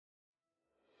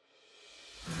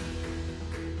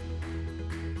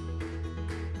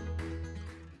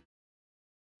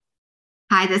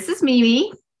Hi, this is Mimi.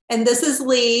 And this is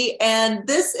Lee, and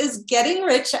this is Getting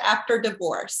Rich After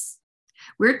Divorce.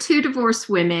 We're two divorced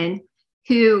women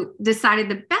who decided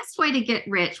the best way to get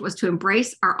rich was to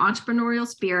embrace our entrepreneurial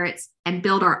spirits and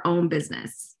build our own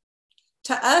business.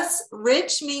 To us,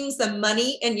 rich means the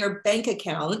money in your bank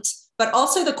account, but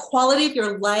also the quality of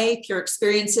your life, your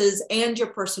experiences, and your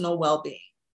personal well-being.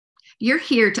 You're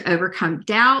here to overcome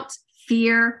doubt,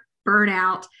 fear,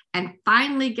 burnout, and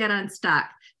finally get unstuck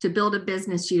to build a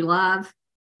business you love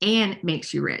and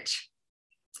makes you rich.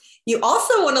 You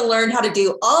also want to learn how to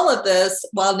do all of this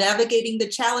while navigating the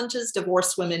challenges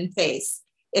divorced women face.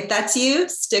 If that's you,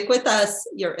 stick with us.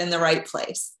 You're in the right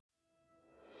place.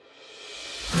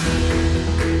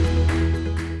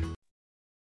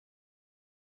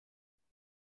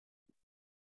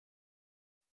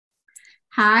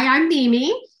 Hi, I'm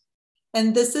Mimi.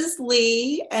 And this is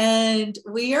Lee, and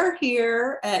we are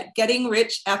here at Getting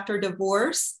Rich After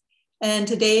Divorce. And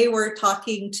today we're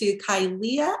talking to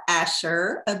Kylia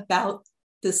Asher about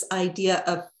this idea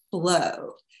of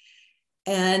flow.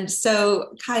 And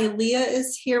so Kylia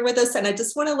is here with us, and I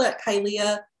just want to let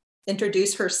Kylia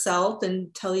introduce herself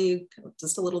and tell you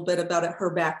just a little bit about her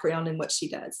background and what she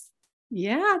does.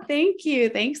 Yeah, thank you.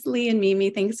 Thanks, Lee and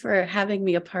Mimi. Thanks for having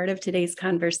me a part of today's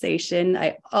conversation.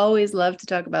 I always love to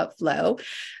talk about flow,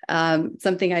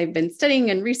 something I've been studying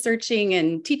and researching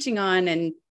and teaching on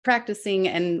and practicing,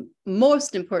 and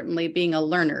most importantly, being a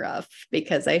learner of,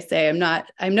 because I say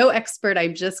I'm no expert.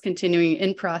 I'm just continuing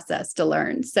in process to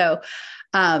learn. So,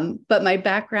 but my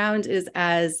background is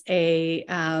as a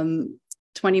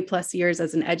 20 plus years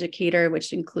as an educator,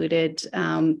 which included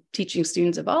teaching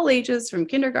students of all ages from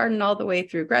kindergarten all the way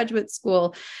through graduate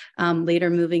school, later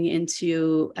moving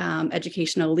into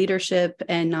educational leadership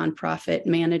and nonprofit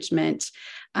management.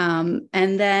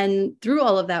 And then through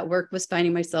all of that work was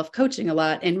finding myself coaching a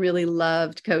lot and really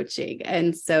loved coaching.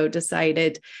 And so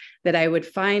decided that I would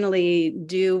finally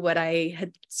do what I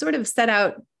had sort of set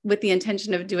out with the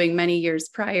intention of doing many years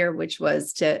prior, which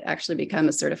was to actually become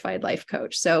a certified life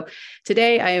coach. So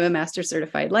today I am a master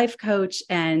certified life coach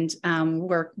and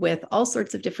work with all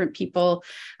sorts of different people,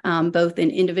 both in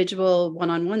individual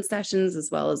one-on-one sessions as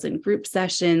well as in group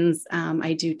sessions.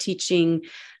 I do teaching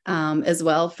as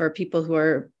well for people who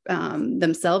are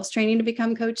themselves training to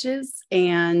become coaches.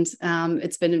 And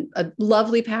it's been a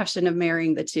lovely passion of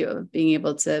marrying the two, of being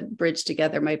able to bridge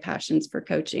together my passions for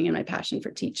coaching and my passion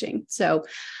for teaching. So,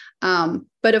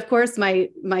 but of course,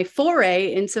 my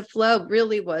foray into flow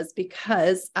really was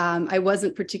because I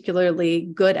wasn't particularly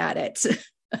good at it.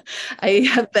 I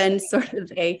have been sort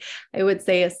of I would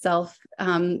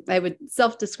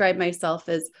self-describe myself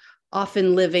as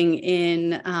often living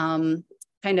in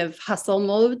kind of hustle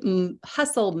mode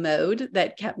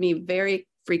that kept me very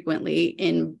frequently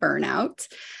in burnout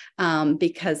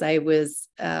because I was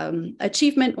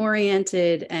achievement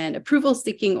oriented and approval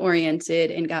seeking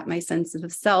oriented, and got my sense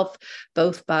of self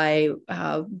both by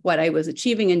what I was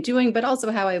achieving and doing, but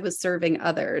also how I was serving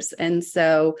others. And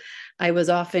so I was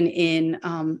often in,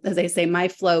 as I say, my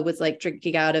flow was like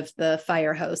drinking out of the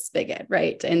fire hose spigot,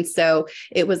 right? And so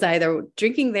it was either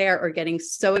drinking there or getting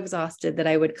so exhausted that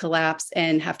I would collapse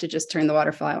and have to just turn the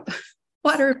water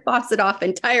faucet off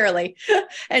entirely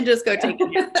and just go take a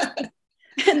nap.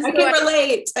 And I can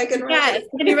relate. Yes,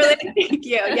 can you relate? Thank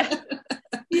you. Yeah.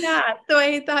 Yeah. So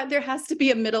I thought there has to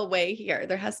be a middle way here.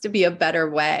 There has to be a better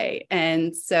way.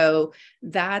 And so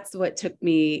that's what took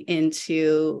me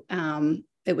into,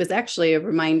 it was actually a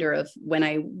reminder of when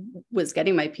I was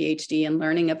getting my PhD and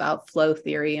learning about flow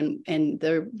theory and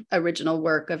the original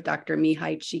work of Dr.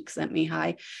 Mihai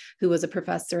Csikszentmihalyi, who was a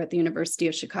professor at the University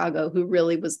of Chicago, who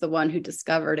really was the one who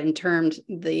discovered and termed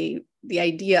the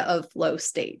idea of flow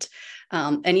state.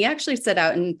 And he actually set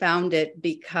out and found it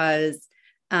because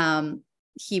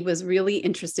he was really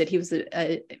interested. He was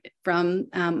from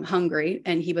Hungary,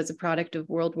 and he was a product of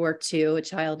World War II, a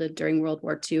childhood during World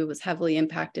War II, was heavily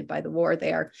impacted by the war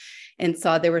there, and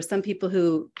saw there were some people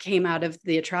who came out of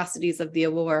the atrocities of the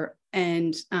war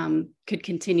and could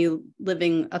continue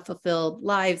living a fulfilled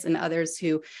lives, and others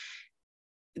who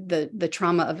the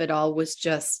trauma of it all was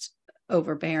just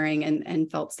overbearing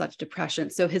and felt such depression.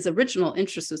 So his original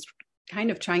interest was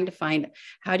kind of trying to find,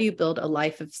 how do you build a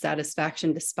life of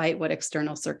satisfaction despite what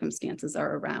external circumstances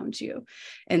are around you?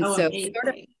 And so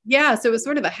it was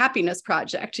sort of a happiness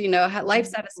project, life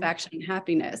satisfaction and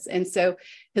happiness. And so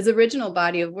his original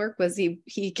body of work was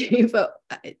he gave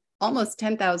almost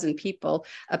 10,000 people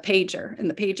a pager, and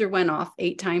the pager went off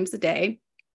 8 times a day,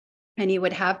 and he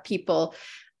would have people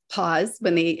pause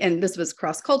and this was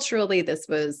cross-culturally, this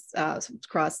was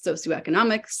cross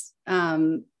socioeconomics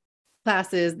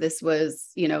classes, this was,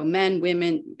 men,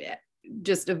 women,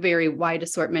 just a very wide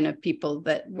assortment of people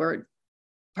that were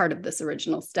part of this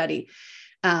original study.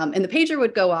 And the pager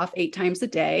would go off 8 times a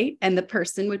day, and the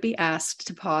person would be asked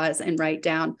to pause and write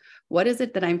down, what is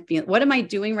it that I'm feeling? What am I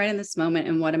doing right in this moment?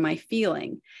 And what am I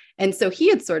feeling? And so he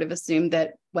had sort of assumed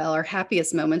that, well, our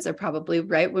happiest moments are probably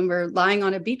right when we're lying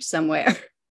on a beach somewhere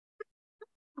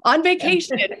on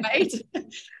vacation, right?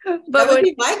 But that would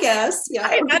be my guess.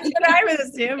 Yeah. That's what I would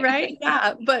assume, right?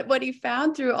 Yeah. But what he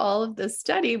found through all of this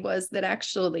study was that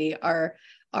actually our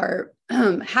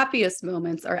happiest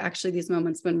moments are actually these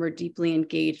moments when we're deeply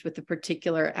engaged with a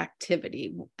particular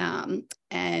activity,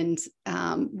 and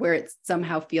where it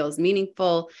somehow feels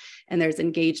meaningful and there's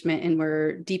engagement and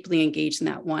we're deeply engaged in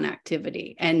that one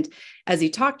activity. And as he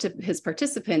talked to his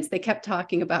participants, they kept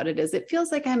talking about it as, it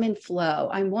feels like I'm in flow.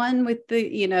 I'm one with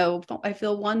the, I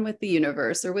feel one with the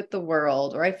universe or with the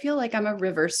world, or I feel like I'm a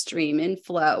river stream in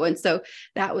flow. And so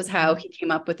that was how he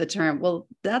came up with the term. Well,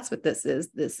 that's what this is.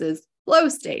 This is flow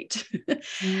state.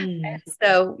 And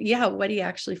so, yeah, what he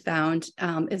actually found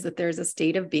is that there's a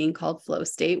state of being called flow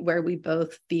state where we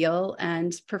both feel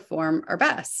and perform our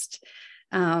best.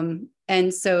 And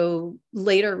so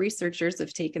later researchers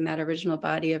have taken that original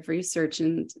body of research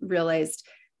and realized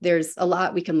there's a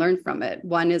lot we can learn from it.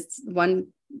 One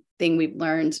thing we've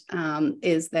learned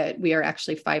is that we are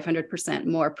actually 500%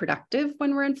 more productive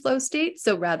when we're in flow state.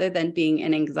 So rather than being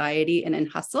in anxiety and in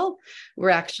hustle, we're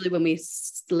actually, when we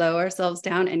slow ourselves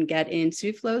down and get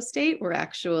into flow state, we're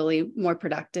actually more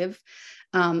productive.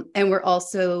 And we're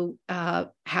also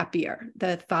happier.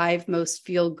 The 5 most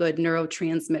feel-good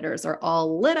neurotransmitters are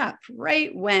all lit up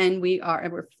right when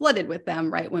we're flooded with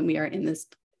them right when we are in this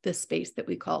space that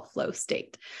we call flow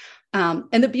state. And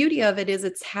the beauty of it is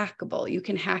it's hackable. You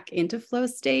can hack into flow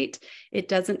state. It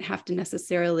doesn't have to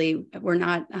necessarily, we're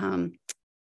not,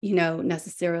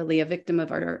 necessarily a victim of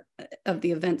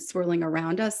the events swirling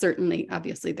around us. Certainly,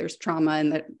 obviously there's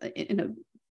trauma, and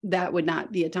that would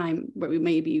not be a time where we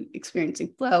may be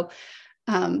experiencing flow.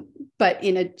 But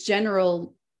in a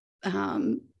general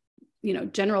typical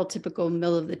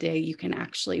middle of the day, you can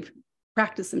actually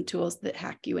practice some tools that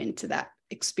hack you into that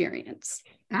experience.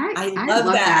 I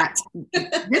love that.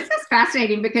 This is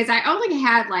fascinating because I only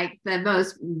had like the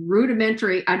most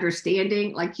rudimentary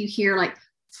understanding. Like you hear like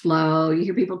flow, you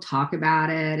hear people talk about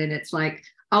it, and it's like,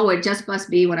 oh, it just must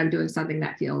be when I'm doing something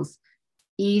that feels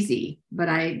easy. But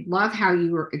I love how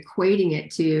you were equating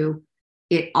it to,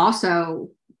 it also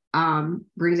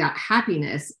brings out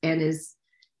happiness and is,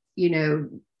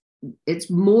 it's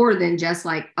more than just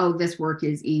like, oh, this work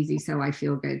is easy, so I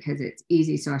feel good because it's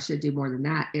easy, so I should do more than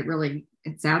that.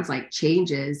 It sounds like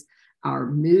changes our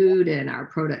mood and our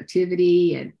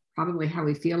productivity and probably how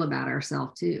we feel about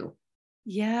ourselves too.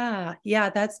 Yeah,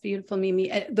 that's beautiful,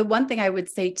 Mimi. The one thing I would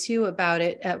say too about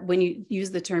it, when you use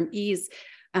the term ease,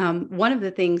 one of the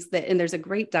things and there's a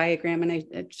great diagram, and I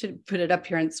should put it up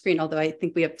here on the screen, although I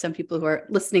think we have some people who are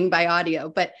listening by audio,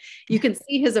 but you can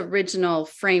see his original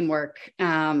framework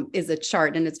is a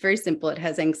chart, and it's very simple. It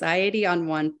has anxiety on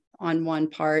one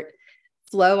part,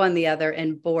 flow on the other,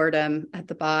 and boredom at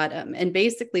the bottom. And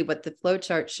basically what the flow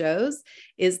chart shows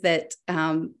is that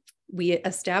we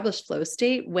establish flow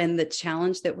state when the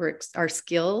challenge that our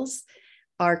skills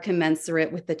are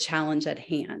commensurate with the challenge at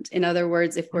hand. In other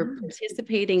words, if we're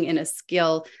participating in a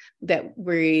skill that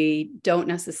we don't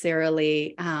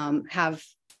necessarily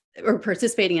or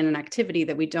participating in an activity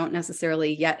that we don't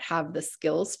necessarily yet have the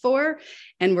skills for,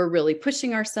 and we're really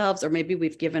pushing ourselves, or maybe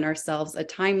we've given ourselves a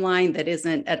timeline that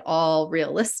isn't at all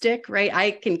realistic, right?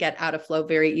 I can get out of flow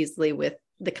very easily with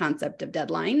the concept of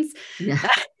deadlines. Yeah.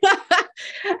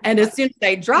 And as soon as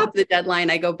I drop the deadline,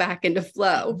 I go back into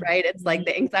flow, right? It's like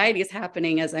the anxiety is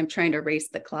happening as I'm trying to race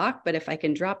the clock. But if I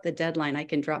can drop the deadline, I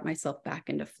can drop myself back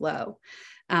into flow.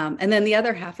 And then the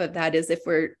other half of that is if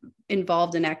we're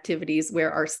involved in activities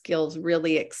where our skills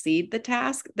really exceed the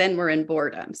task, then we're in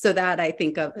boredom. So that I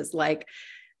think of as like,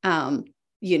 scrolling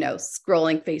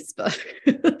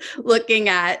Facebook, looking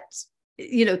at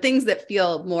things that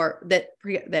feel more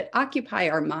that occupy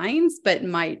our minds, but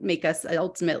might make us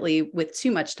ultimately, with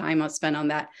too much time spent on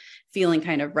that, feeling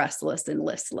kind of restless and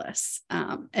listless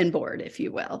and bored, if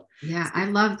you will. Yeah, I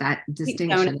love that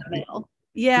distinction.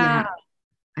 Yeah.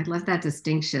 I love that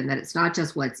distinction, that it's not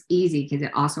just what's easy, because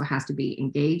it also has to be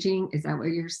engaging. Is that what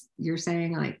you're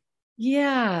saying? Like,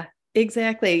 yeah,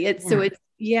 exactly. One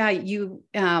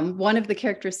of the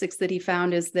characteristics that he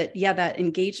found is that, that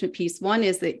engagement piece. One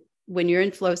is that when you're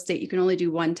in flow state, you can only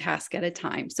do one task at a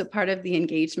time. So part of the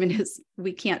engagement is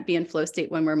we can't be in flow state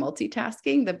when we're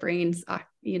multitasking. The brain's,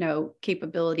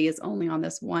 capability is only on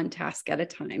this one task at a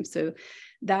time. So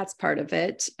that's part of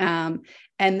it. And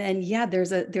then,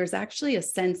 there's actually a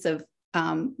sense of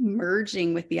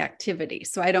merging with the activity.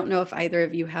 So I don't know if either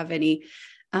of you have any,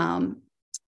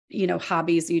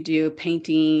 hobbies you do,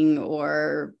 painting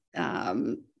or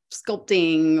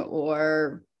sculpting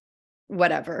or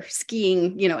whatever,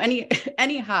 skiing,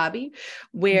 any hobby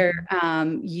where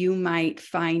you might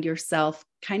find yourself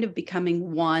kind of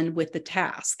becoming one with the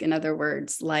task. In other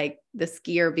words, like the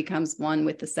skier becomes one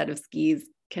with the set of skis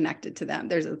connected to them.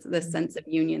 There's this sense of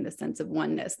union, the sense of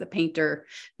oneness. The painter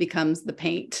becomes the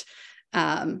painting,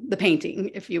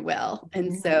 if you will.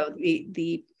 And so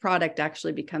the product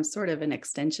actually becomes sort of an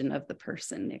extension of the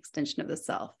person, the extension of the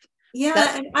self.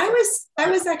 Yeah, and I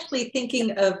was actually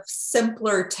thinking of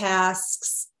simpler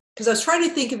tasks because I was trying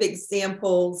to think of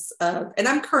examples of, and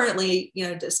I'm currently,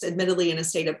 just admittedly in a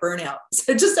state of burnout.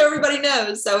 So just so everybody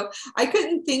knows. So I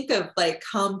couldn't think of like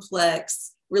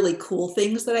complex, really cool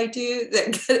things that I do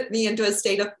that get me into a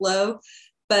state of flow.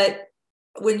 But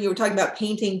when you were talking about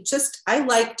painting, I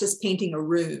like just painting a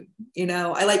room,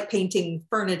 I like painting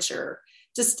furniture.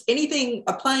 Just anything,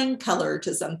 applying color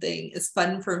to something is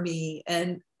fun for me.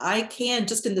 And I can,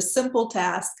 just in the simple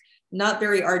task, not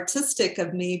very artistic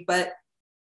of me, but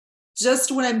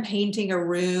just when I'm painting a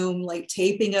room, like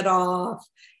taping it off,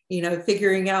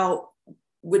 figuring out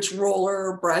which roller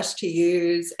or brush to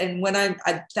use. And when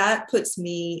that puts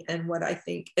me in what I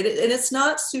think, and it's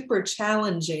not super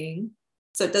challenging,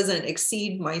 so it doesn't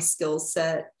exceed my skill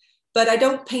set, but I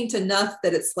don't paint enough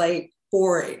that it's like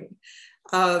boring.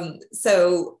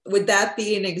 So would that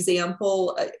be an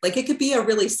example? Like it could be a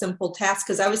really simple task,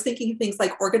 because I was thinking things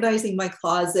like organizing my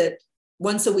closet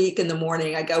once a week in the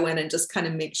morning. I go in and just kind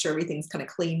of make sure everything's kind of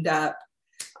cleaned up.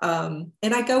 And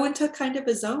I go into kind of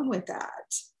a zone with that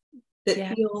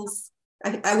feels,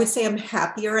 I would say I'm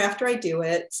happier after I do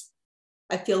it.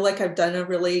 I feel like I've done I've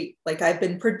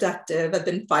been productive. I've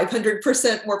been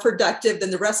 500% more productive than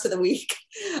the rest of the week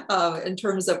in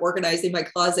terms of organizing my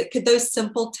closet. Could those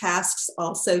simple tasks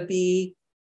also be,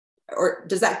 or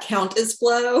does that count as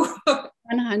flow?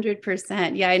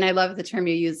 100%. Yeah. And I love the term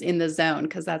you use, in the zone,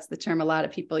 because that's the term a lot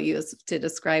of people use to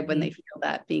describe when they feel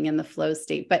that, being in the flow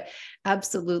state. But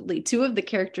absolutely, two of the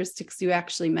characteristics you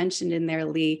actually mentioned in there,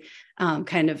 Lee,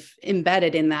 kind of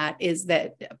embedded in that is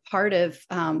that part of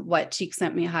what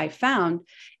Csikszentmihalyi found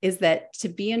is that to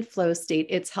be in flow state,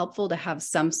 it's helpful to have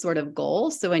some sort of goal.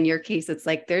 So in your case, it's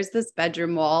like, there's this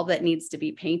bedroom wall that needs to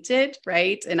be painted,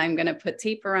 right? And I'm going to put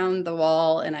tape around the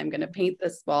wall and I'm going to paint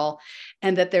this wall,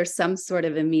 and that there's some sort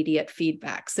of immediate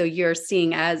feedback. So you're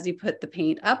seeing, as you put the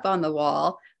paint up on the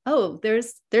wall, oh,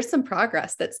 there's some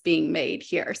progress that's being made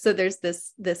here. So there's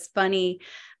this funny,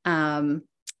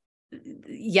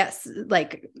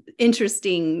 like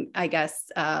interesting, I guess,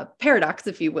 paradox,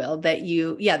 if you will,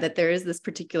 that there is this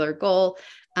particular goal.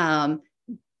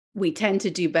 We tend to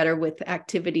do better with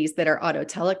activities that are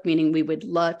autotelic, meaning we would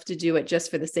love to do it just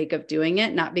for the sake of doing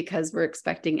it, not because we're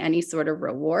expecting any sort of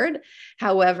reward.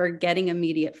 However, getting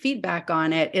immediate feedback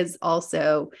on it is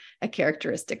also a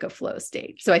characteristic of flow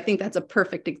state. So I think that's a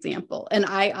perfect example. And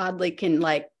I oddly can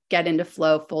like get into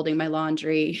flow folding my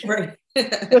laundry, Right.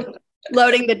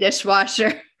 loading the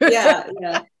dishwasher. Yeah.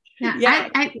 So let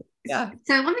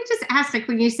me just ask, like,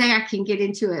 when you say I can get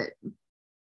into it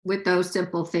with those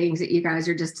simple things that you guys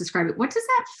are just describing, what does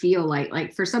that feel like?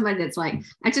 Like for somebody that's like,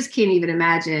 I just can't even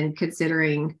imagine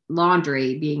considering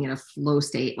laundry being in a flow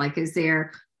state. Like, is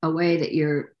there a way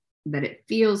that it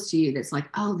feels to you that's like,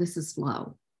 oh, this is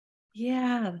flow?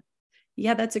 Yeah,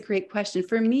 that's a great question.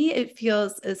 For me, it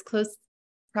feels as close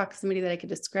proximity that I could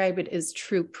describe it is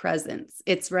true presence.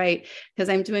 It's right, because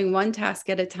I'm doing one task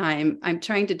at a time. I'm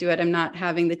trying to do it. I'm not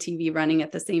having the TV running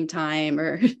at the same time,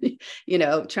 or,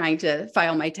 trying to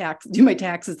do my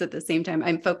taxes at the same time.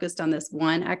 I'm focused on this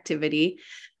one activity.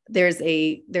 There's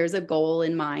a goal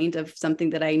in mind of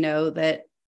something that I know that,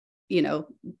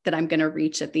 that I'm going to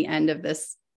reach at the end of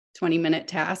this 20-minute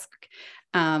task.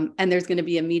 And there's going to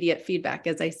be immediate feedback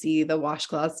as I see the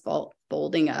washcloths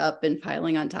folding up and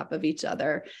piling on top of each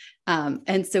other.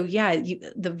 And so,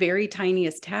 the very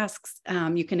tiniest tasks,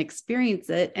 you can experience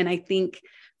it. And I think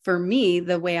for me,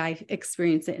 the way I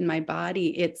experience it in my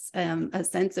body, it's a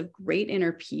sense of great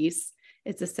inner peace.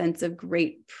 It's a sense of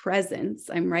great presence.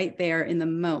 I'm right there in the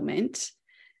moment.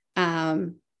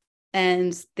 And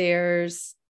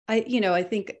I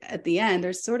think at the end,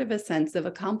 there's sort of a sense of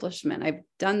accomplishment. I've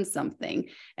done something,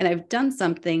 and I've done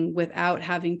something without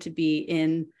having to be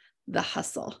in the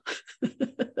hustle.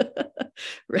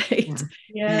 Right.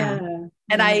 Yeah.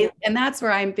 And that's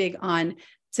where I'm big on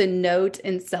to note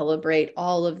and celebrate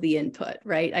all of the input,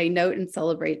 right? I note and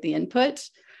celebrate the input,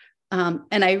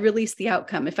 And I release the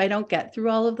outcome. If I don't get through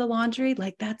all of the laundry,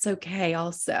 like that's okay.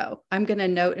 Also, I'm going to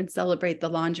note and celebrate the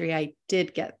laundry I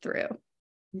did get through.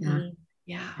 Yeah.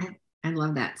 Yeah. I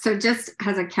love that. So just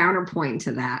as a counterpoint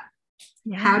to that,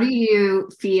 Yeah. how do you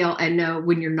feel and know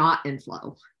when you're not in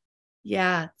flow?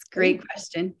 Yeah, it's a great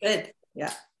question. Good.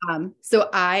 Yeah. So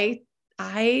I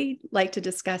like to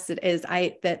discuss it as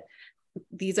that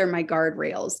these are my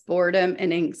guardrails, boredom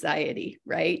and anxiety,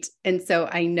 right? And so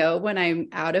I know when I'm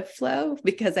out of flow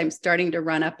because I'm starting to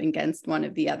run up against one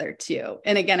of the other two.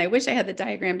 And again, I wish I had the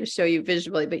diagram to show you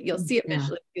visually, but you'll see it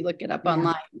visually if you look it up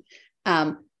online.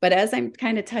 But as I'm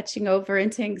kind of touching over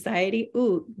into anxiety,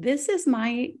 ooh, this is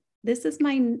my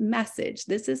message.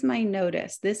 This is my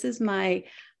notice. This is my,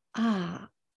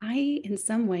 I in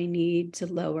some way need to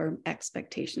lower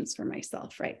expectations for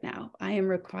myself right now. I am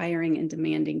requiring and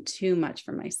demanding too much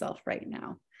from myself right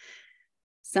now.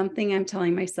 Something I'm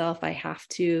telling myself I have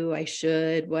to, I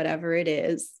should, whatever it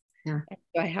is. Yeah.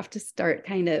 So I have to start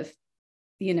kind of,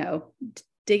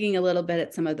 digging a little bit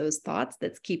at some of those thoughts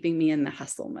that's keeping me in the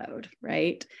hustle mode,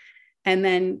 right? And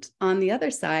then on the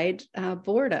other side,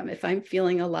 boredom. If I'm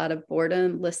feeling a lot of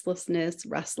boredom, listlessness,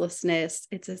 restlessness,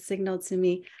 it's a signal to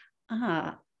me,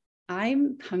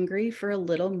 I'm hungry for a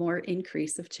little more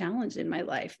increase of challenge in my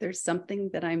life. There's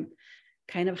something that I'm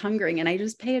kind of hungering, and I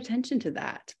just pay attention to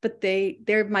that. But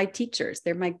they're my teachers.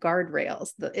 They're my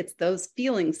guardrails. It's those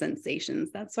feeling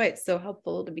sensations. That's why it's so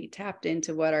helpful to be tapped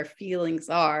into what our feelings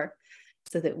are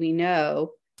so that we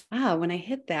know, when I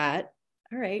hit that,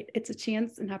 all right, it's a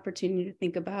chance, an opportunity to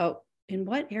think about in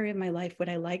what area of my life would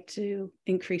I like to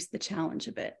increase the challenge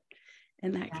a bit?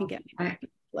 And that can get me back in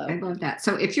flow. I love that.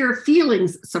 So if you're a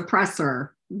feelings suppressor,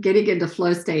 getting into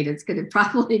flow state, it's going to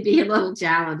probably be a little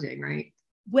challenging, right?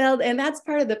 Well, and that's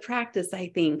part of the practice,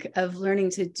 I think, of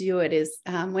learning to do it is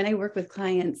when I work with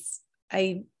clients,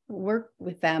 I work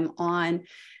with them on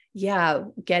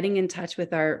getting in touch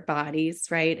with our bodies,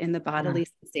 right? And the bodily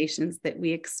sensations that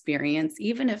we experience,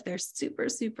 even if they're super,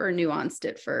 super nuanced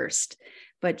at first,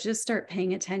 but just start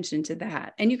paying attention to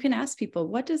that. And you can ask people,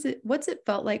 what's it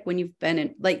felt like when you've been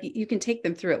in, like, you can take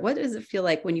them through it. What does it feel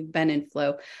like when you've been in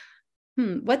flow?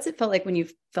 What's it felt like when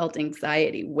you've felt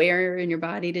anxiety? Where in your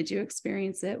body did you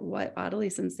experience it? What bodily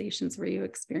sensations were you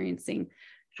experiencing?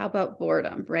 How about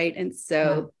boredom, right? And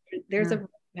so there's a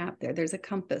map there. There's a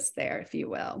compass there, if you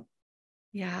will.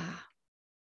 Yeah.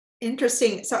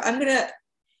 Interesting. So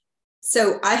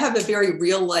I have a very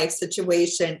real life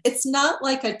situation. It's not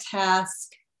like a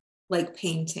task like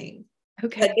painting.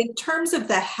 Okay. But in terms of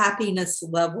the happiness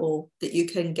level that you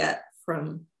can get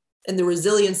from, and the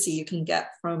resiliency you can get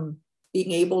from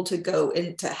being able to go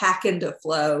into hack into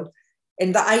flow,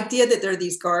 and the idea that there are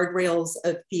these guardrails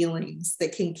of feelings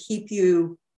that can keep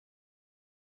you,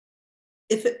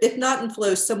 if not in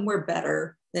flow, somewhere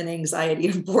better than anxiety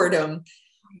and boredom.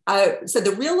 So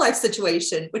the real life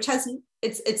situation, which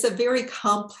it's a very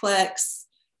complex,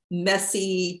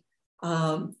 messy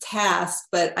task,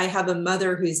 but I have a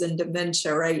mother who's in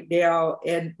dementia right now,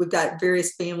 and we've got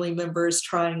various family members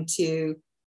trying to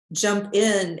jump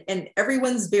in, and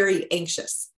everyone's very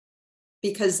anxious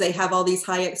because they have all these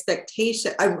high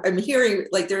expectations. I'm hearing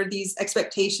like there are these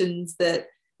expectations that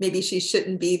maybe she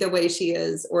shouldn't be the way she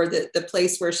is, or that the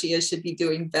place where she is should be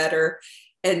doing better.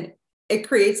 And it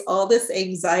creates all this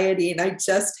anxiety. And I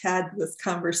just had this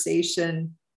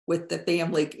conversation with the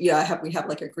family. We have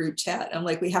like a group chat. I'm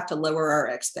like, we have to lower our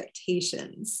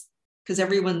expectations because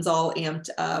everyone's all amped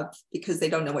up because they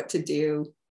don't know what to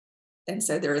do. And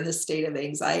so they're in this state of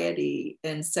anxiety.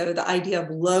 And so the idea of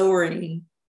lowering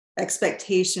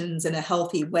expectations in a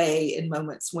healthy way in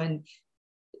moments when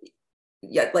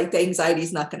like the anxiety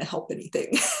is not going to help anything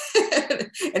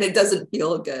and it doesn't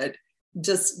feel good,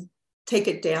 just take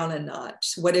it down a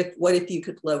notch. What if you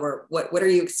could lower, what are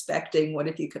you expecting? What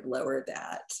if you could lower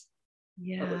that?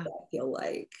 Yeah. What would that feel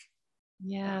like?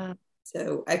 Yeah.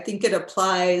 So I think it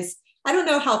applies. I don't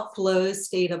know how flow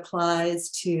state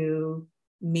applies to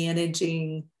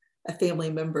managing a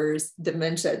family member's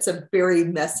dementia. It's a very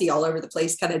messy, all over the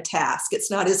place kind of task. It's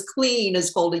not as clean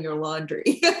as folding your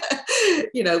laundry,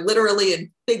 literally and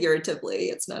figuratively,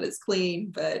 it's not as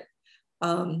clean. But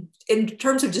in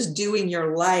terms of just doing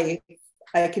your life,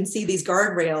 I can see these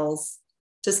guardrails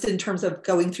just in terms of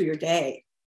going through your day,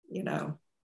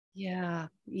 Yeah.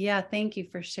 Yeah. Thank you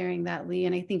for sharing that, Lee.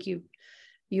 And I think you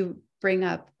bring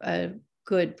up a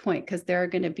good point, because there are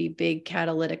going to be big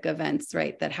catalytic events,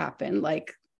 right, that happen,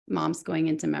 like mom's going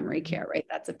into memory care, right?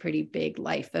 That's a pretty big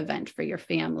life event for your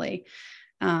family.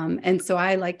 And so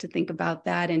I like to think about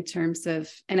that in terms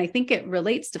of, and I think it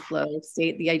relates to flow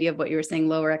state, the idea of what you were saying,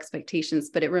 lower expectations,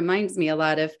 but it reminds me a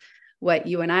lot of what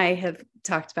you and I have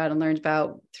talked about and learned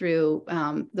about through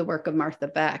the work of Martha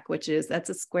Beck, which is that's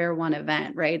a square one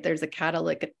event, right? There's a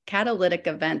catalytic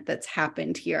event that's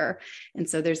happened here. And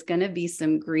so there's going to be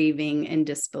some grieving and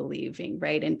disbelieving,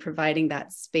 right? And providing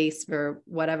that space for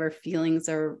whatever feelings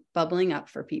are bubbling up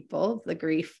for people, the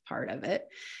grief part of it.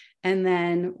 And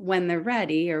then when they're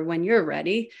ready, or when you're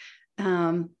ready,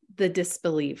 the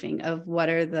disbelieving of what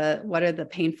are the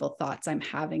painful thoughts I'm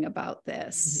having about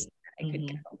this. I could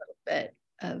get a little bit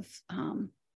of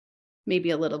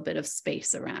maybe a little bit of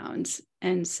space around.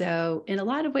 And so in a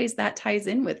lot of ways that ties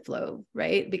in with flow,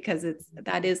 right? Because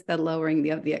that is the lowering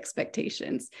of the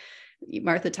expectations.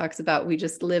 Martha talks about, we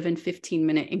just live in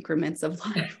 15-minute increments of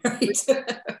life.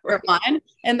 Right.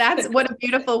 And that's what a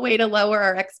beautiful way to lower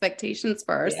our expectations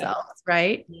for ourselves,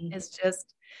 right? It's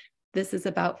just, this is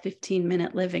about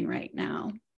 15-minute living right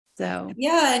now. So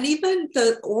yeah, and even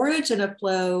the origin of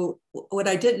flow, what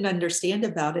I didn't understand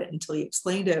about it until you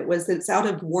explained it was that it's out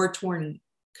of war-torn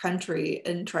country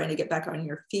and trying to get back on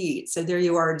your feet. So there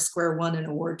you are in square one in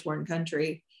a war-torn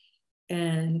country,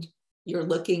 and you're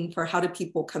looking for how do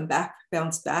people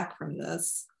bounce back from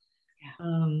this.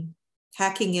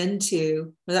 Hacking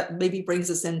into, that maybe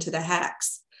brings us into the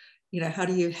hacks. How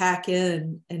do you hack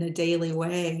in a daily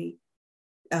way?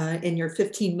 In your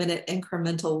 15-minute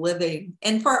incremental living.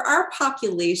 And for our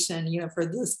population, for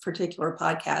this particular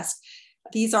podcast,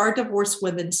 these are divorced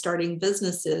women starting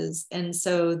businesses. And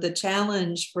so the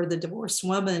challenge for the divorced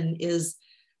woman is,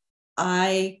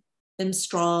 I am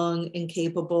strong and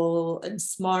capable and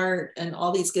smart and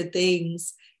all these good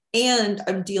things. And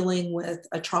I'm dealing with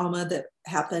a trauma that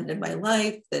happened in my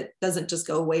life that doesn't just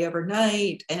go away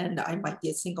overnight. And I might be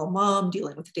a single mom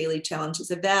dealing with the daily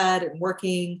challenges of that and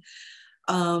working.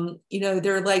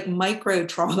 They're like micro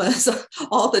traumas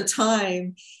all the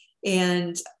time.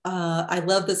 And I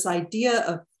love this idea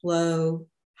of flow.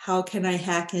 How can I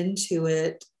hack into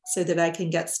it so that I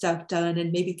can get stuff done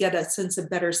and maybe get a sense of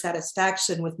better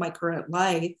satisfaction with my current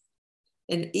life?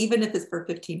 And even if it's for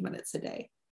 15 minutes a day.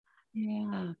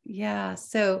 Yeah.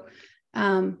 So,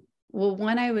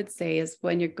 one I would say is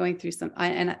when you're going through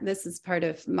and this is part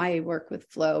of my work with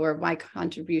flow, or my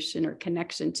contribution or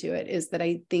connection to it, is that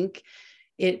I think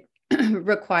it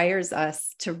requires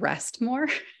us to rest more,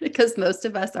 because most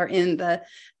of us are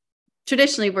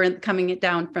traditionally we're coming it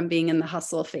down from being in the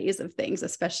hustle phase of things,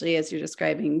 especially as you're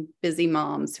describing busy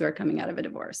moms who are coming out of a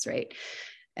divorce, right?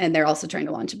 And they're also trying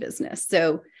to launch a business.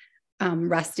 So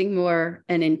resting more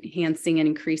and enhancing and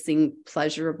increasing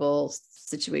pleasurable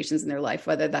situations in their life,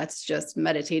 whether that's just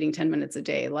meditating 10 minutes a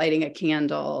day, lighting a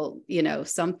candle,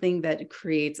 something that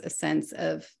creates a sense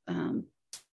of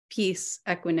peace,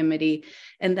 equanimity.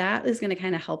 And that is going to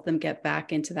kind of help them get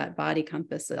back into that body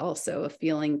compass, also a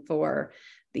feeling for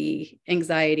the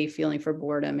anxiety, feeling for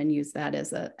boredom, and use that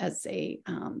as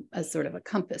sort of a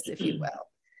compass, if you will.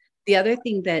 The other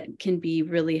thing that can be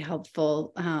really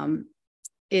helpful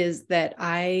is that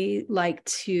I like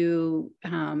to,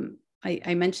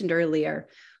 I mentioned earlier,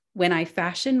 when I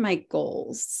fashion my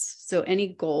goals, so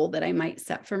any goal that I might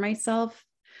set for myself,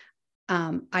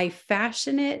 I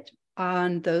fashion it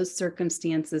on those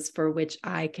circumstances for which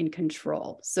I can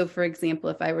control. So for example,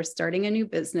 if I were starting a new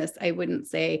business, I wouldn't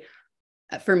say,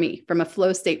 for me, from a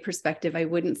flow state perspective, I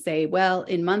wouldn't say, well,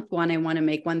 in month one, I want to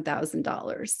make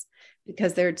 $1,000,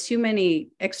 because there are too many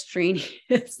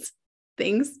extraneous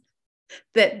things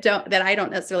that I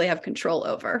don't necessarily have control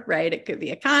over, right? It could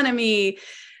be economy,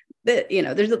 that,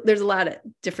 there's a lot of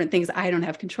different things I don't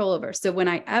have control over. So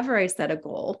whenever I set a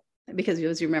goal, because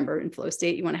as you remember in flow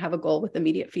state, you want to have a goal with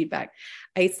immediate feedback.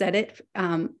 I set it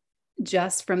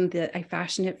just I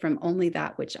fashion it from only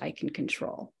that which I can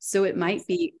control. So it might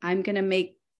be, I'm going to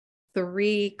make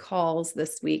 3 calls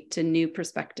this week to new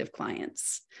prospective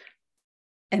clients.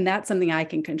 And that's something I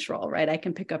can control, right? I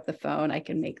can pick up the phone, I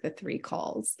can make the 3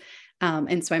 calls.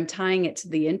 And so I'm tying it to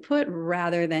the input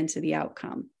rather than to the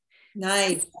outcome.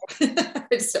 Nice. I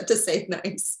just have to say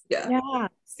nice. Yeah.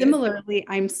 Similarly,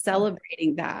 I'm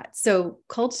celebrating that. So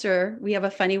culture, we have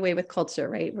a funny way with culture,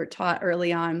 right? We're taught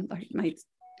early on, my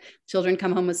children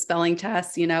come home with spelling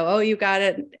tests, oh, you got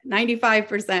it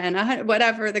 95%,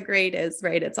 whatever the grade is,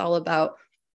 right? It's all about,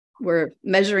 we're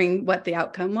measuring what the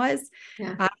outcome was.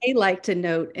 Yeah. I like to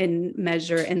note and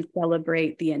measure and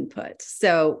celebrate the input.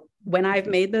 So when I've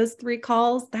made those 3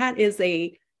 calls, that is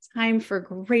a time for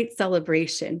great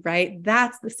celebration, right?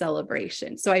 That's the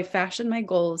celebration. So I fashion my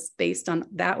goals based on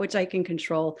that which I can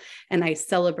control, and I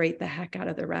celebrate the heck out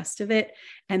of the rest of it.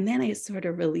 And then I sort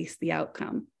of release the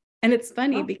outcome. And it's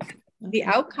funny because the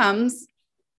outcomes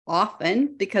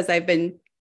often, because I've been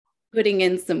putting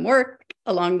in some work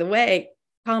along the way,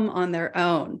 come on their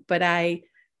own, but I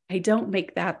I don't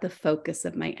make that the focus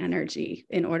of my energy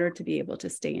in order to be able to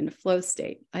stay in a flow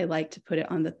state. I like to put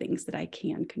it on the things that I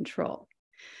can control.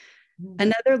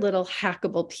 Another little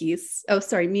hackable piece. Oh,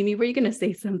 sorry, Mimi, were you going to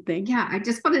say something? Yeah, I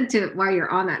just wanted to, while you're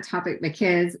on that topic,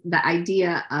 because the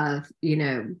idea of,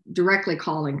 directly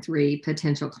calling 3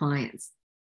 potential clients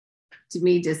to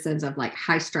me just sends up like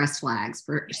high stress flags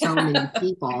for so many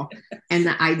people. And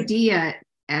the idea,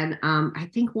 and I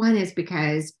think one is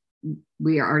because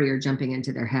we already are jumping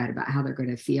into their head about how they're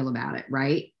going to feel about it,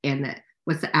 right? And that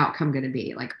what's the outcome going to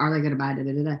be? Like, are they going to buy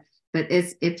it? But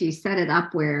it's, if you set it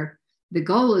up where the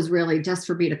goal is really just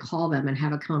for me to call them and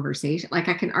have a conversation, like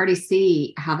I can already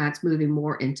see how that's moving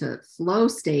more into flow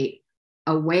state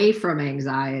away from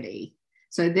anxiety.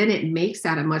 So then it makes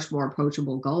that a much more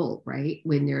approachable goal, right?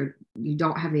 When you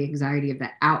don't have the anxiety of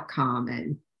the outcome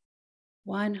and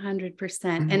 100%.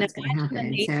 And it's going to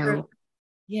happen. So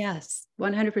yes,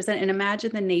 100%. And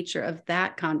imagine the nature of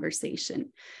that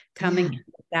conversation coming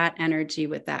with that energy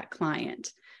with that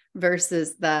client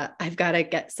versus I've got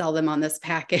to sell them on this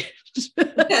package.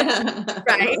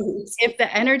 Right. If the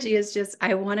energy is just,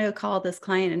 I want to call this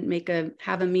client and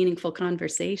have a meaningful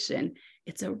conversation,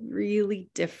 it's a really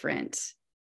different,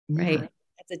 right?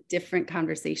 It's a different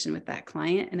conversation with that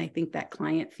client. And I think that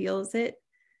client feels it.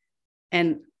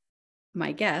 And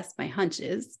my hunch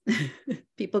is,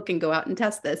 people can go out and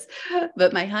test this,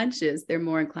 but my hunch is they're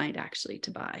more inclined actually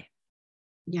to buy.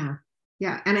 Yeah.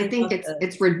 Yeah. And I think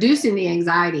it's reducing the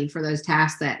anxiety for those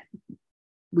tasks that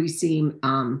we seem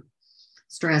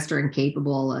stressed or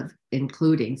incapable of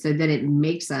including. So that it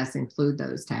makes us include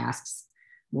those tasks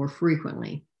more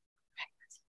frequently.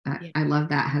 I love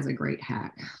that. Has a great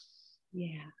hack.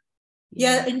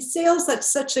 Yeah. In sales,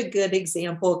 that's such a good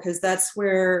example because that's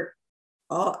where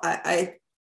I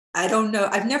don't know.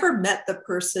 I've never met the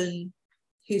person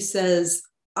who says,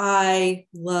 I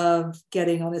love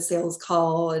getting on a sales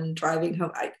call and driving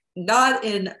home. Not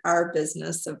in our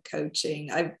business of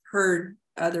coaching. I've heard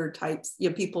other types,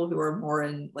 people who are more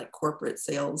in like corporate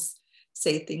sales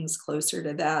say things closer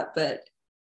to that. But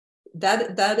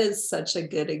that is such a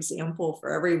good example for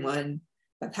everyone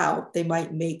of how they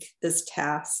might make this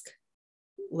task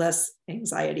less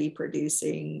anxiety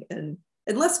producing and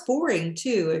less boring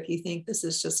too. If you think this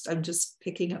is I'm just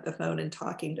picking up the phone and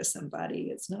talking to somebody,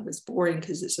 it's not as boring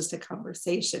because it's just a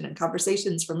conversation, and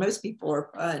conversations for most people are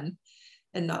fun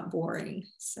and not boring.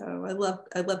 So I love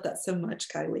that so much,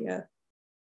 Kylie.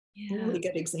 Really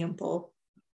good example.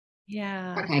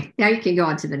 Yeah. Okay. Now you can go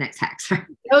on to the next hacks. Okay.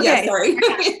 Yeah, sorry.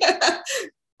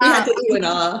 We had to ooh and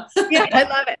ah. Yeah, I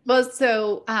love it. Well,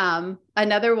 so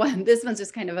another one, this one's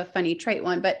just kind of a funny trait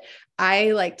one, but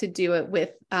I like to do it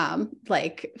with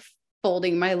like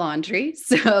folding my laundry.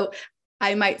 So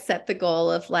I might set the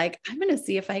goal of like, I'm going to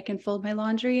see if I can fold my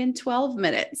laundry in 12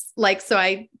 minutes. Like, so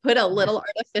I put a little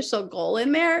artificial goal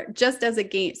in there just as a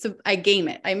game. So I game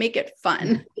it, I make it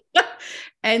fun.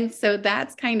 And so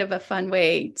that's kind of a fun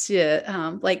way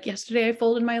to, like yesterday, I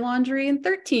folded my laundry in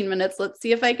 13 minutes. Let's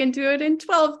see if I can do it in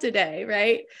 12 today.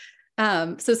 Right.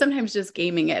 So sometimes just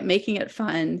gaming it, making it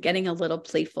fun, getting a little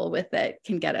playful with it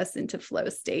can get us into flow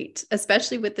state,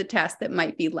 especially with the tasks that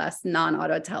might be less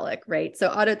non-autotelic, right? So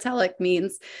autotelic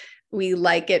means we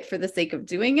like it for the sake of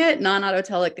doing it.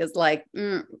 Non-autotelic is like,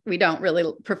 we don't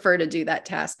really prefer to do that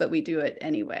task, but we do it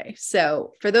anyway.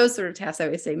 So for those sort of tasks, I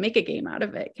always say make a game out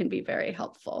of it, can be very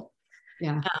helpful.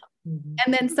 Yeah.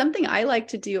 And then something I like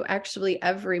to do actually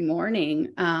every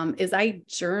morning is I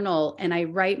journal and I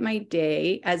write my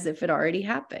day as if it already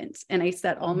happened. And I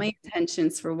set all my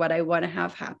intentions for what I want to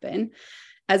have happen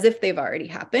as if they've already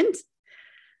happened.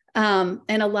 And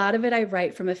a lot of it I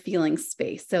write from a feeling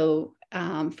space. So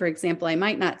for example, I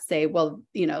might not say, well,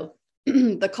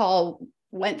 the call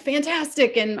went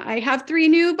fantastic and I have 3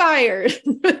 new buyers.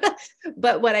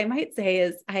 But what I might say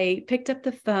is I picked up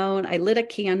the phone, I lit a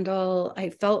candle,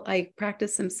 I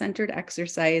practiced some centered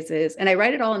exercises, and I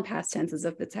write it all in past tense as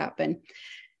if it's happened.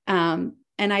 And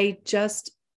I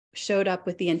just showed up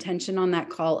with the intention on that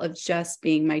call of just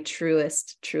being my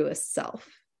truest self.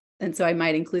 And so I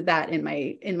might include that in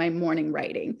my morning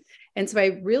writing. And so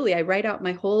I write out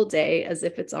my whole day as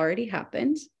if it's already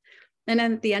happened. And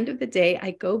then at the end of the day,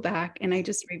 I go back and I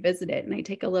just revisit it and I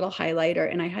take a little highlighter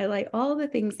and I highlight all the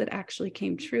things that actually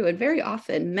came true. And very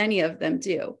often, many of them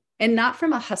do. And not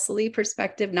from a hustly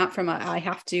perspective, not from a I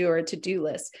have to or a to-do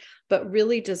list, but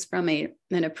really just from an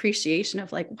appreciation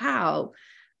of like, wow,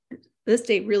 this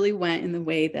date really went in the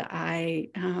way that I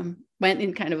went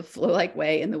in kind of a flow-like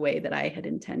way in the way that I had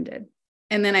intended.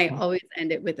 And then I always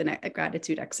end it with a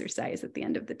gratitude exercise at the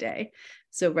end of the day.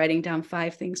 So writing down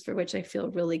 5 things for which I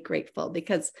feel really grateful,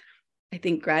 because I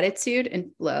think gratitude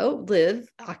and flow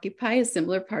occupy a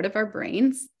similar part of our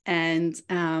brains. And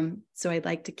so I'd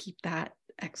like to keep that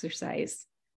exercise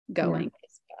going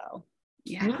as well.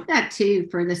 I love that too,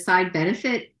 for the side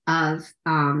benefit of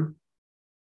when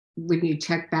you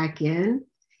check back in,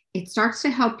 it starts to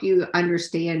help you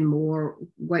understand more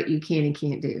what you can and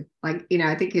can't do. Like,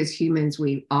 I think as humans,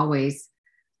 we always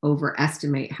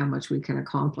overestimate how much we can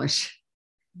accomplish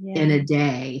in a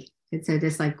day. And so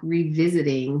just like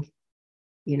revisiting,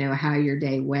 how your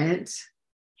day went,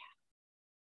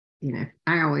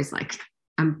 I always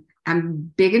I'm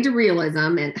big into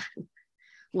realism and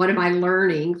what am I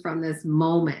learning from this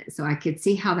moment? So I could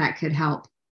see how that could help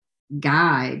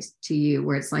guide to you,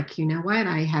 where it's like, what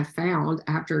I have found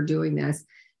after doing this,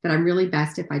 that I'm really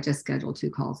best if I just schedule 2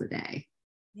 calls a day.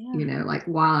 Like,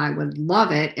 while I would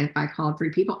love it if I called 3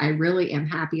 people, I really am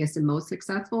happiest and most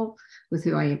successful with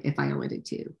who I am if I only did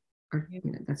 2. Or,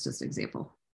 that's just an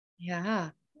example.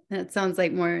 Yeah. That sounds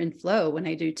like more in flow when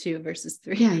I do 2 versus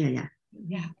 3. Yeah.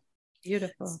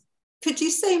 Beautiful. Could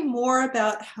you say more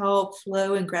about how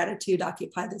flow and gratitude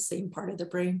occupy the same part of the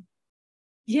brain?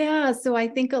 Yeah. So I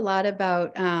think a lot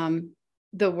about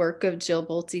the work of Jill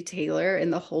Bolte Taylor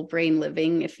and the Whole Brain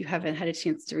Living. If you haven't had a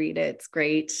chance to read it, it's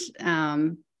great. It's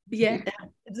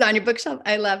on your bookshelf.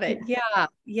 I love it.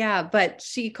 Yeah. But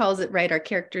she calls it, right, our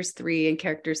characters 3 and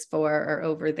characters 4 are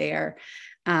over there.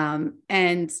 And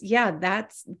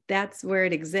that's where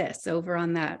it exists, over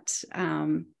on that.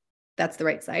 That's the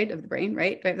right side of the brain,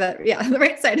 right? The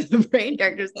right side of the brain,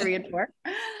 characters 3 and 4.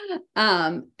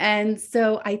 And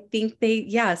so I think they,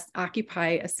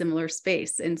 occupy a similar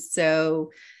space. And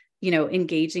so,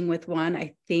 engaging with one,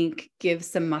 I think, gives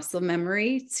some muscle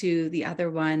memory to the other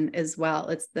one as well.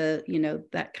 It's the,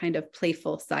 that kind of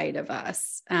playful side of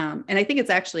us. And I think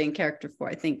it's actually in character 4.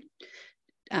 I think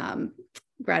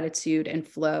gratitude and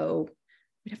flow,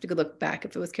 we'd have to go look back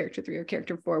if it was character 3 or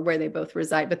character 4 where they both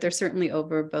reside, but they're certainly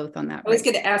over both on that. I was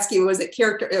going to ask you,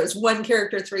 it was one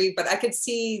character 3, but I could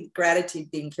see gratitude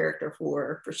being character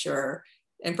 4 for sure.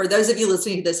 And for those of you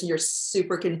listening to this and you're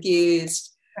super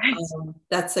confused, right,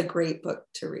 that's a great book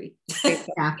to read.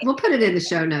 Yeah, we'll put it in the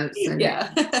show notes. And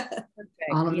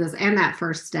all of this and that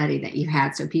first study that you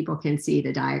had, so people can see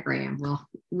the diagram.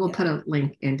 We'll put a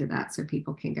link into that so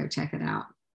people can go check it out.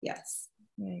 Yes.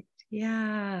 Right.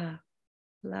 Yeah.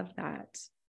 Love that.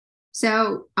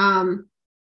 So,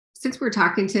 since we're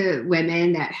talking to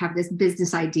women that have this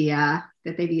business idea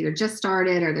that they've either just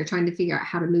started or they're trying to figure out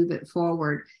how to move it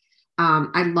forward,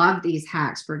 I love these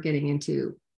hacks for getting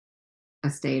into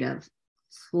a state of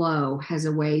flow as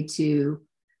a way to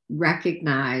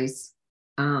recognize,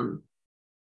 when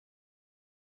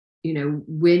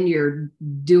you're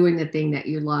doing the thing that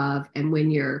you love and when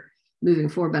you're moving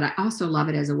forward. But I also love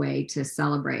it as a way to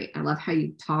celebrate. I love how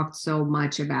you talked so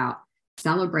much about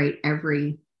celebrate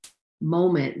every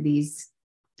moment,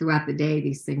 throughout the day,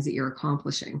 these things that you're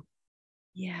accomplishing.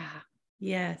 Yeah.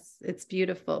 Yes. It's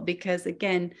beautiful because,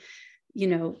 again,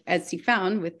 as you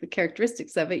found with the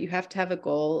characteristics of it, you have to have a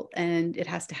goal and it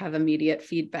has to have immediate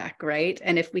feedback, right?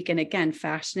 And if we can, again,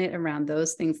 fashion it around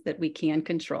those things that we can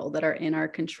control, that are in our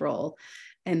control,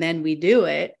 and then we do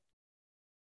it,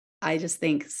 I just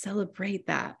think celebrate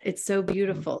that. It's so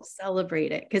beautiful.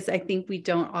 Celebrate it. Because I think we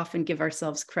don't often give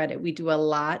ourselves credit. We do a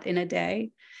lot in a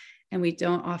day and we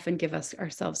don't often give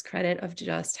ourselves credit of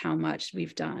just how much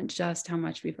we've done, just how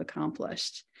much we've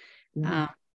accomplished.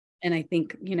 And I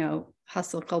think,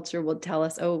 hustle culture will tell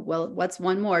us, oh, well, what's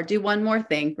one more? Do one more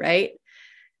thing, right?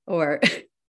 Or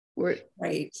we're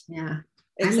right. Yeah.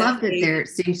 Exactly. I love that there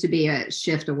seems to be a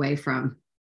shift away from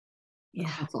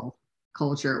hustle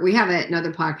culture. We have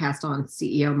another podcast on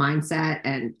CEO mindset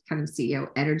and kind of CEO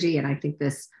energy. And I think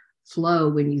this flow,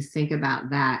 when you think about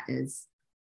that, is,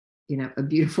 a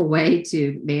beautiful way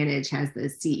to manage as the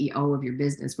CEO of your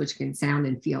business, which can sound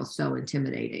and feel so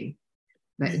intimidating.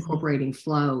 But incorporating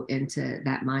flow into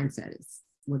that mindset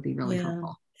would be really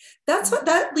helpful.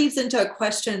 That leads into a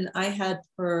question I had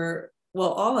for,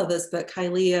 all of us, but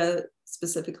Kailea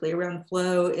specifically around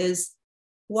flow is,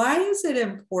 why is it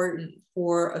important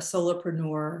for a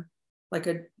solopreneur,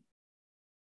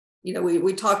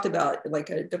 we talked about like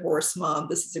a divorced mom.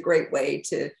 This is a great way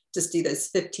to just do those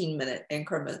 15-minute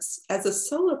increments as a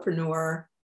solopreneur.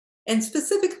 And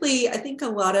specifically, I think a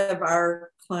lot of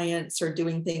our clients are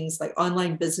doing things like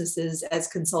online businesses as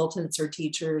consultants or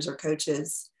teachers or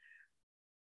coaches.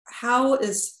 How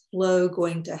is flow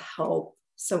going to help?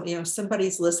 So,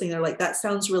 somebody's listening, they're like, that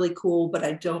sounds really cool, but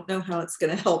I don't know how it's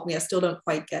going to help me. I still don't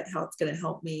quite get how it's going to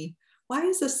help me. Why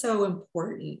is this so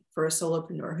important for a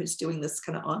solopreneur who's doing this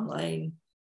kind of online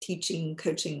teaching,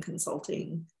 coaching,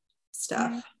 consulting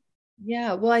stuff?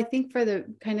 Yeah, well, I think for the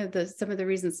kind of some of the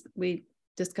reasons we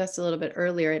discussed a little bit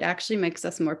earlier, it actually makes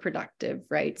us more productive,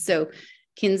 right? So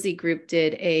McKinsey Group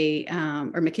did a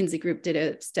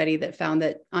study that found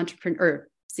that entrepreneur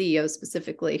CEOs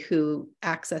specifically who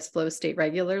access flow state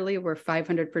regularly were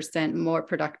 500% more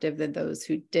productive than those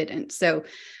who didn't. So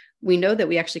we know that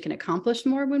we actually can accomplish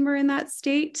more when we're in that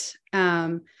state.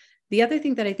 The other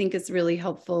thing that I think is really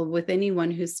helpful with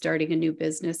anyone who's starting a new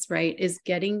business, right, is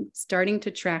starting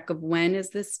to track of when is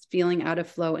this feeling out of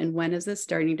flow and when is this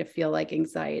starting to feel like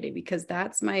anxiety, because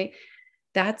that's my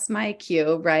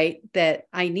cue, right, that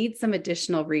I need some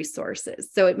additional resources.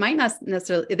 So it might not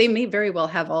necessarily, they may very well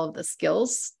have all of the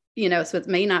skills, so it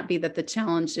may not be that the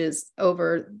challenge is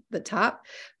over the top,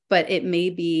 but it may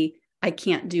be, I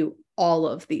can't do all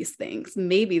of these things.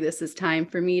 Maybe this is time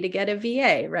for me to get a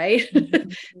VA, right?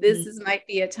 Mm-hmm. Might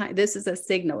be a time. This is a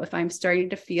signal. If I'm starting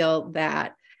to feel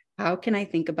that, how can I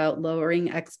think about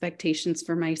lowering expectations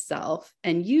for myself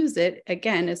and use it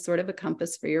again as sort of a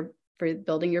compass for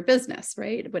building your business,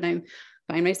 right? When I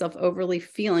find myself overly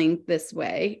feeling this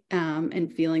way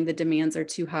and feeling the demands are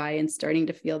too high and starting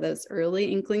to feel those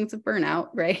early inklings of burnout,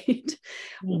 right?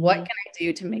 What can I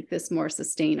do to make this more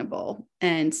sustainable?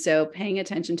 And so paying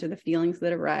attention to the feelings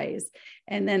that arise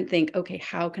and then think, okay,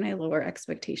 how can I lower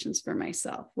expectations for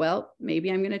myself? Well,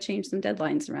 maybe I'm going to change some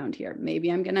deadlines around here.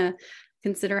 Maybe I'm going to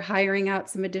consider hiring out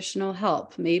some additional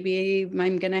help. Maybe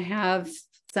I'm going to have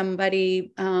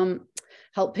somebody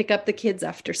help pick up the kids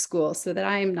after school so that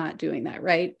I'm not doing that,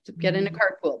 right? To get in a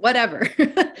carpool, whatever.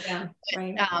 Yeah,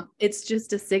 right. It's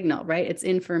just a signal, right? It's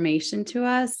information to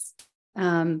us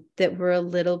that we're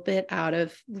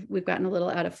we've gotten a little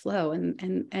out of flow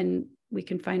and we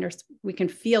can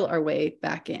feel our way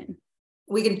back in.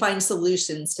 We can find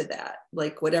solutions to that,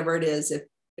 like whatever it is. If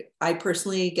I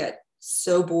personally get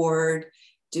so bored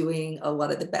doing a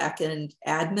lot of the back end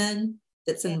admin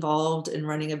that's involved in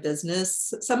running a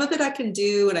business. Some of it I can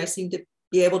do and I seem to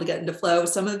be able to get into flow.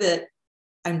 Some of it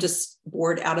I'm just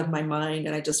bored out of my mind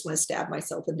and I just want to stab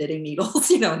myself with knitting needles,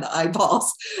 in the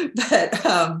eyeballs.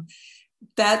 But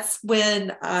that's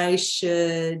when I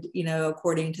should,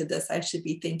 according to this, I should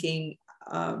be thinking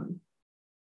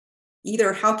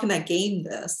either how can I game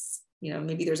this?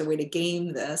 Maybe there's a way to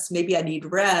game this. Maybe I need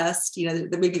rest.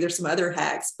 Maybe there's some other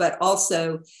hacks, but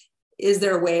also, is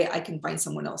there a way I can find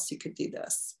someone else who could do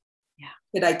this? Yeah.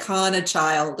 Could I con a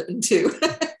child into,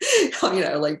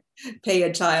 like pay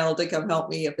a child to come help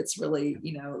me if it's really,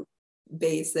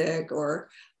 basic, or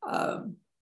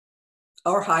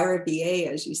hire a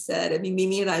VA, as you said. I mean,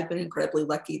 Mimi and I have been incredibly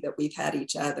lucky that we've had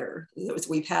each other.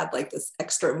 We've had like this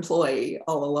extra employee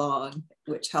all along,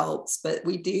 which helps, but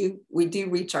we do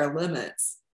reach our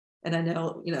limits. And I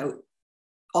know,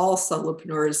 all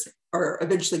solopreneurs are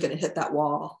eventually going to hit that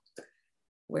wall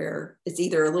where it's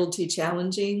either a little too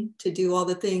challenging to do all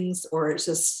the things, or it's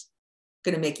just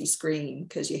going to make you scream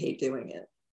because you hate doing it.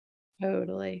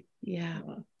 Totally. Yeah.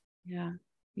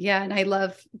 And I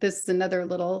love, this is another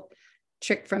little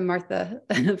trick from Martha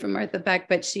Beck,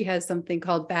 but she has something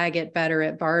called bag it, better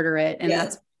it, barter it. And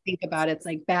that's what I think about. It's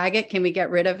like, bag it. Can we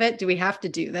get rid of it? Do we have to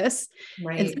do this?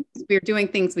 Right. And we're doing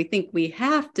things we think we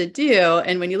have to do.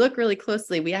 And when you look really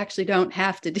closely, we actually don't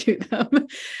have to do them.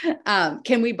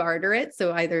 Can we barter it?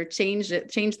 So either change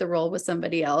the role with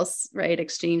somebody else, right?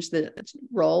 Exchange the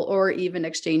role, or even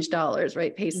exchange dollars,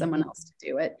 right? Pay someone else to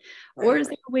do it. Right. Or is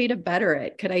there a way to better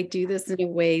it? Could I do this in a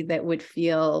way that would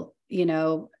feel,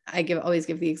 I always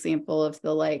give the example of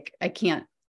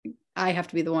I have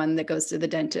to be the one that goes to the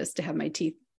dentist to have my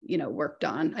teeth, worked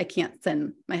on. I can't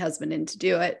send my husband in to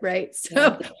do it. Right.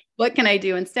 So what can I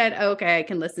do instead? Okay. I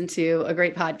can listen to a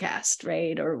great podcast,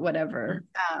 right? Or whatever,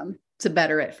 to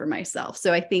better it for myself.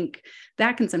 So I think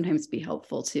that can sometimes be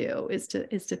helpful too, is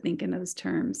to think in those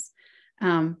terms.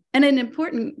 And an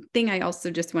important thing I also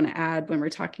just want to add when we're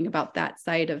talking about that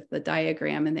side of the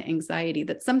diagram and the anxiety,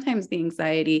 that sometimes the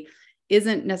anxiety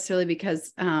isn't necessarily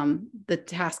because the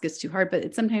task is too hard, but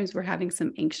it's sometimes we're having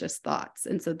some anxious thoughts.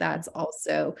 And so that's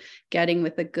also getting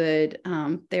with a good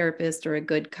therapist or a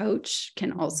good coach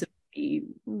can also be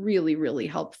really, really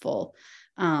helpful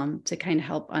to kind of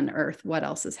help unearth what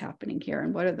else is happening here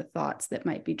and what are the thoughts that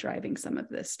might be driving some of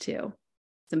this too.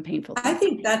 Some painful things. I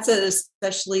think that's an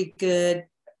especially good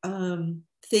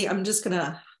thing. I'm just going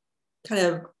to kind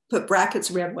of put brackets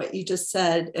around what you just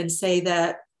said and say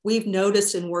that we've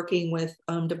noticed in working with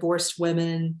divorced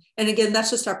women, and again, that's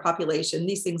just our population.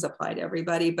 These things apply to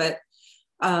everybody, but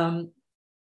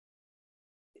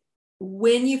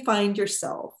when you find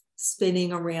yourself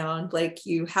spinning around, like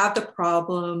you have the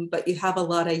problem, but you have a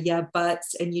lot of yeah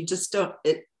buts, and you just don't,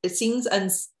 it seems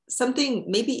something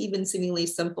maybe even seemingly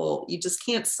simple, you just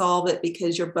can't solve it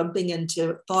because you're bumping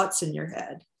into thoughts in your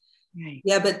head. Right.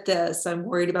 Yeah, but I'm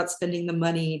worried about spending the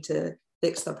money to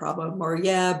fix the problem. Or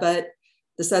yeah, but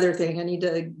this other thing, I need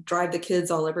to drive the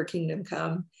kids all over Kingdom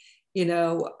Come.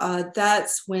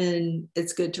 That's when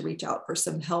it's good to reach out for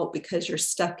some help, because you're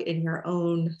stuck in your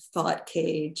own thought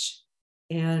cage.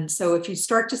 And so if you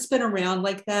start to spin around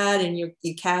like that and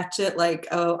you catch it like,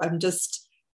 oh, I'm just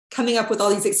coming up with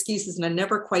all these excuses and I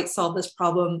never quite solved this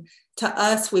problem, to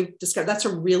us, we've discovered that's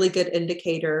a really good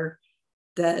indicator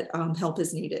that help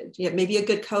is needed. Yeah, maybe a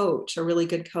good coach, a really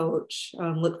good coach.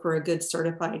 Look for a good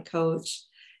certified coach,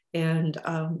 and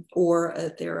or a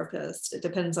therapist. It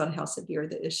depends on how severe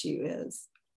the issue is.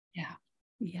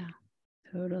 Yeah,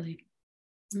 totally.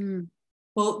 Mm.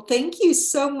 Well, thank you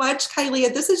so much,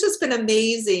 Kailea. This has just been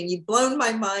amazing. You've blown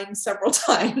my mind several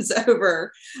times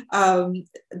over.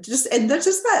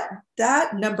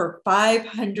 That number,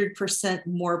 500%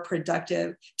 more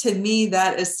productive. To me,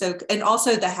 that is so, and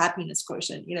also the happiness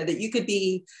quotient, that you could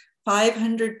be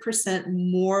 500%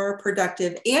 more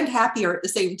productive and happier at the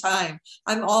same time.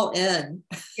 I'm all in.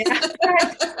 Yeah.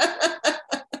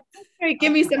 Right,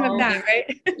 give me some of that,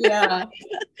 right? Yeah.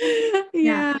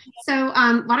 Yeah. So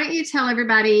why don't you tell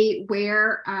everybody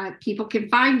where people can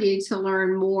find you to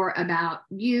learn more about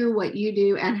you, what you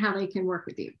do, and how they can work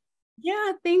with you?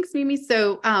 Yeah, thanks, Mimi.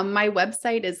 So my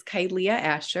website is Kailea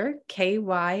Asher,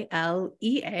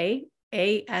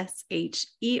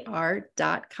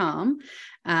 KYLEAASHER.com.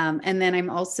 And then I'm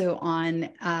also on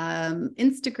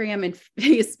Instagram and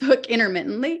Facebook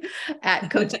intermittently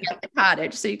at Coaching at the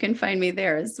Cottage. So you can find me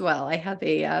there as well. I have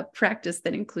a practice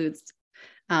that includes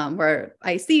where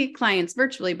I see clients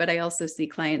virtually, but I also see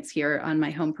clients here on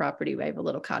my home property. We have a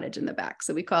little cottage in the back.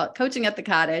 So we call it Coaching at the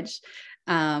Cottage,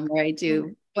 where I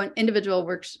do individual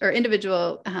works or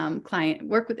individual client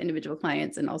work with individual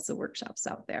clients and also workshops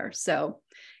out there. So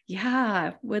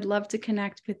yeah, would love to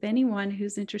connect with anyone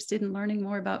who's interested in learning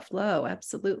more about flow.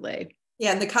 Absolutely.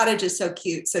 Yeah, and the cottage is so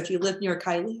cute. So if you live near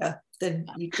Kailea, then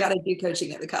you've got to do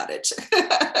Coaching at the Cottage.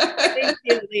 Thank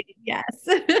you, Lee. Yes.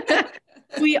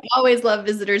 We always love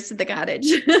visitors to the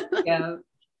cottage. Yeah.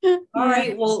 All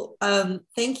right. Well,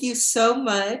 thank you so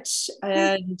much.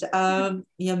 And,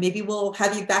 maybe we'll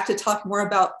have you back to talk more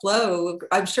about flow.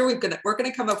 I'm sure we're going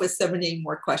to come up with so many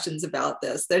more questions about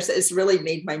this. It's really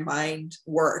made my mind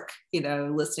work,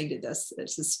 listening to this.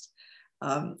 It's just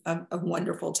a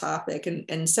wonderful topic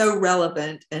and so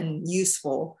relevant and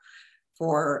useful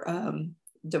for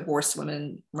divorced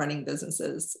women running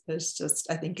businesses. It's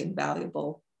just, I think,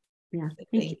 invaluable. Yeah.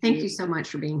 Thank you so much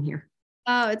for being here.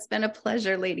 Oh, it's been a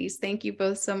pleasure, ladies. Thank you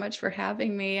both so much for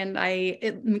having me. And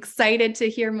I'm excited to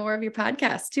hear more of your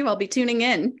podcast too. I'll be tuning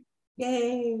in.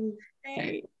 Yay.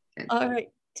 Hey. All right.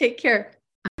 Take care.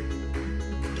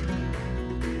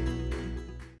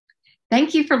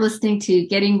 Thank you for listening to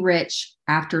Getting Rich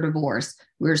After Divorce.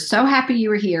 We're so happy you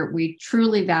were here. We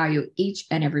truly value each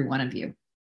and every one of you.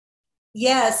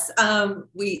 Yes,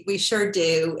 we sure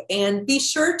do. And be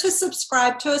sure to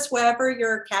subscribe to us wherever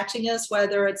you're catching us,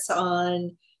 whether it's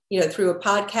on, through a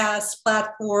podcast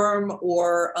platform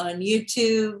or on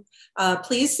YouTube.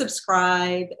 Please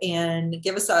subscribe and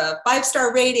give us a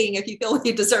 5-star rating if you feel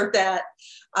you deserve that.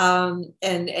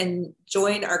 And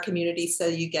join our community so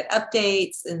you get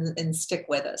updates and stick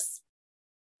with us.